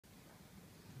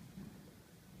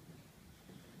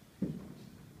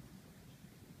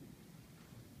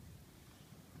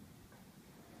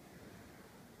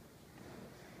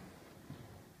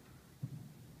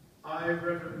I,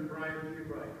 Reverend Bryan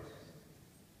Wright,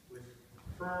 with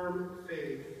firm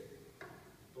faith,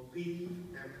 believe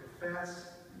and profess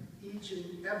each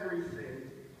and everything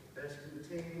that is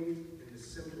contained in the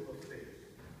symbol of faith,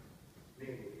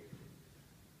 namely,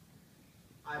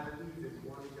 I believe in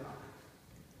one God,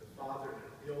 the Father,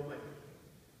 the Almighty,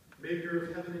 maker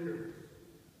of heaven and earth,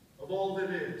 of all that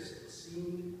is,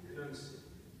 seen and unseen.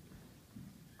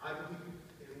 I believe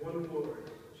in one Lord,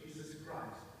 Jesus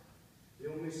Christ,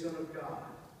 the only Son of God,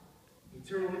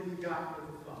 eternally begotten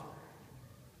of the Father,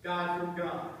 God from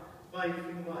God, light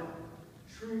from light,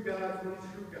 true God from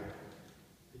true God,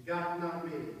 begotten not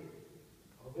made,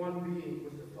 of one being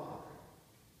with the Father.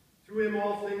 Through him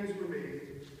all things were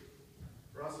made,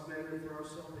 for us men and for our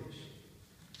salvation.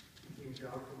 He came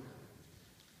down from heaven.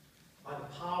 By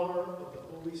the power of the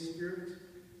Holy Spirit,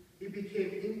 he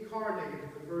became incarnate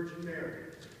of the Virgin Mary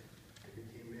and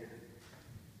became man.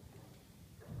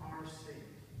 For our sake,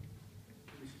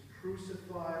 he was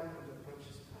crucified under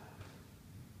Pontius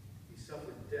Pilate. He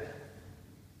suffered death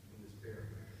and was buried.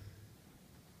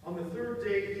 On the third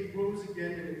day, he rose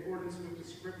again in accordance with the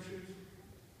Scriptures.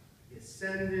 He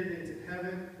ascended into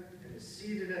heaven and is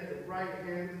seated at the right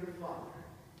hand of the Father.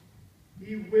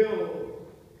 He will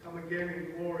come again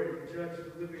in glory to judge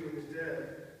the living and the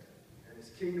dead, and his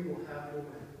kingdom will have no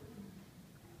end.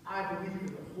 I believe in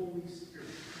the Holy Spirit,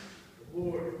 the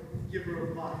Lord, the giver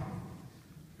of life,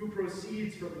 who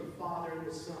proceeds from the Father and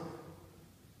the Son.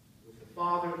 With the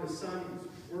Father and the Son, he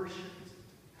is worshipped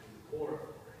and glorified.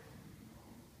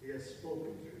 He has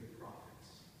spoken through the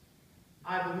prophets.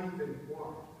 I believe in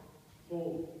one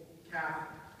holy, Catholic,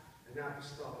 and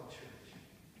apostolic church.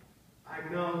 I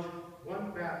acknowledge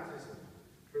one baptism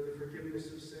for the forgiveness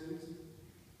of sins.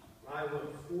 I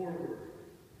look forward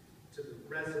to the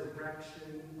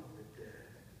resurrection of the dead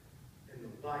and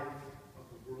the life